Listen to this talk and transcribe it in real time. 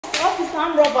Officer,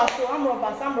 I'm robbers, so I'm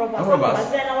robbers. I'm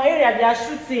robbers. In our area, they are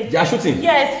shooting. They are shooting?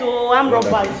 Yes, so I'm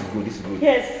robbers. This is good, this is good.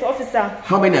 Yes, officer.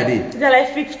 How many are they? They're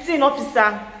like 15,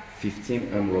 officer.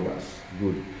 15 armed robbers.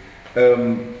 Good.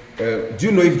 Do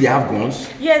you know if they have guns?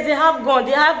 Yes, they have guns.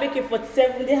 They have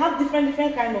AK-47. They have different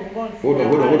kind of guns. Hold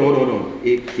on.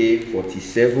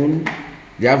 AK-47.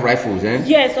 They have rifles, eh?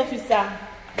 Yes, officer.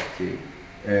 Okay.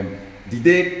 Did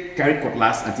they carry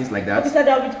cutlass and things like that? Officer,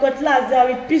 they are with cutlass, they are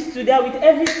with pistol, they are with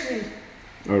everything.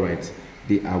 Alright.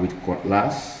 They are with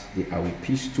cutlass, they are with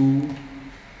pistol.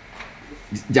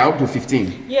 They are up to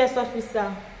 15? Yes,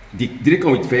 officer. Did they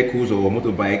come with vehicles or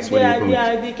motorbikes?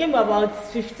 They came about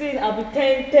 15, about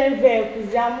 10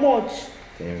 vehicles. They are much.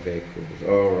 10 vehicles.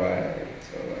 Alright.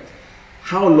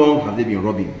 How long have they been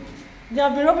robbing? They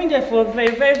have been robbing there for a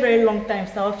very, very, very long time,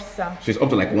 sir, officer. So it's up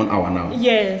to like 1 hour now?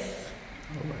 Yes.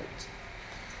 Alright.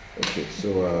 Okay,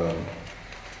 so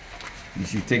you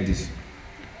should take this.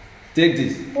 Take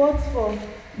this. What for?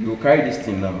 You carry this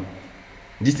thing now.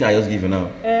 This thing I just give you now.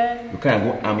 You carry and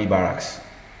go army barracks.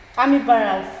 Army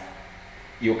barracks.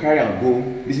 You carry and go,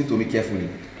 listen to me carefully.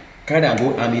 Carry and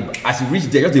go army. As you reach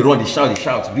there, just they run, they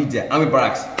shout, reach there. Army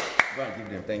barracks. Go and give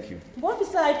them, thank you. But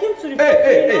officer, I came to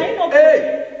report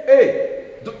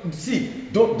Hey!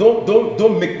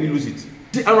 Don't make me lose it.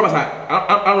 See, armed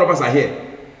robbers are here.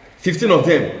 15 of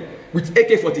them with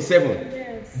AK-47,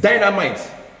 yes,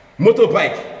 dynamite,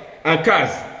 motorbike, and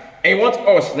cars. And you want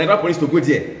us, Nigerian Police, to go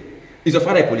there. Is your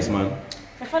father a policeman?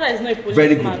 My father is not a policeman.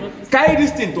 Very good. Officer. Carry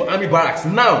this thing to army barracks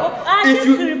now. I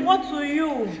came to report to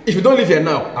you. If you don't live here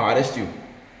now, I'll arrest you.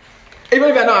 Even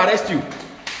if I now arrest you,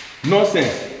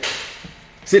 nonsense.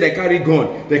 Say they carry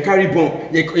gun, they carry bomb.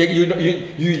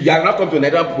 You are not come to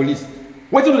Nigerian Police.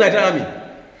 What do you do Nigerian Army?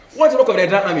 What's the work of the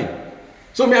Nigerian Army?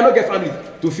 So me, I don't get family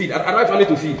to feed. I don't have family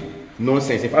to feed.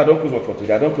 Nonsense. If I don't close work for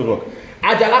today, I don't close work.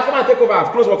 Ajala, come and take over.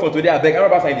 I've closed work for today. I beg.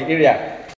 Arabas are in the area.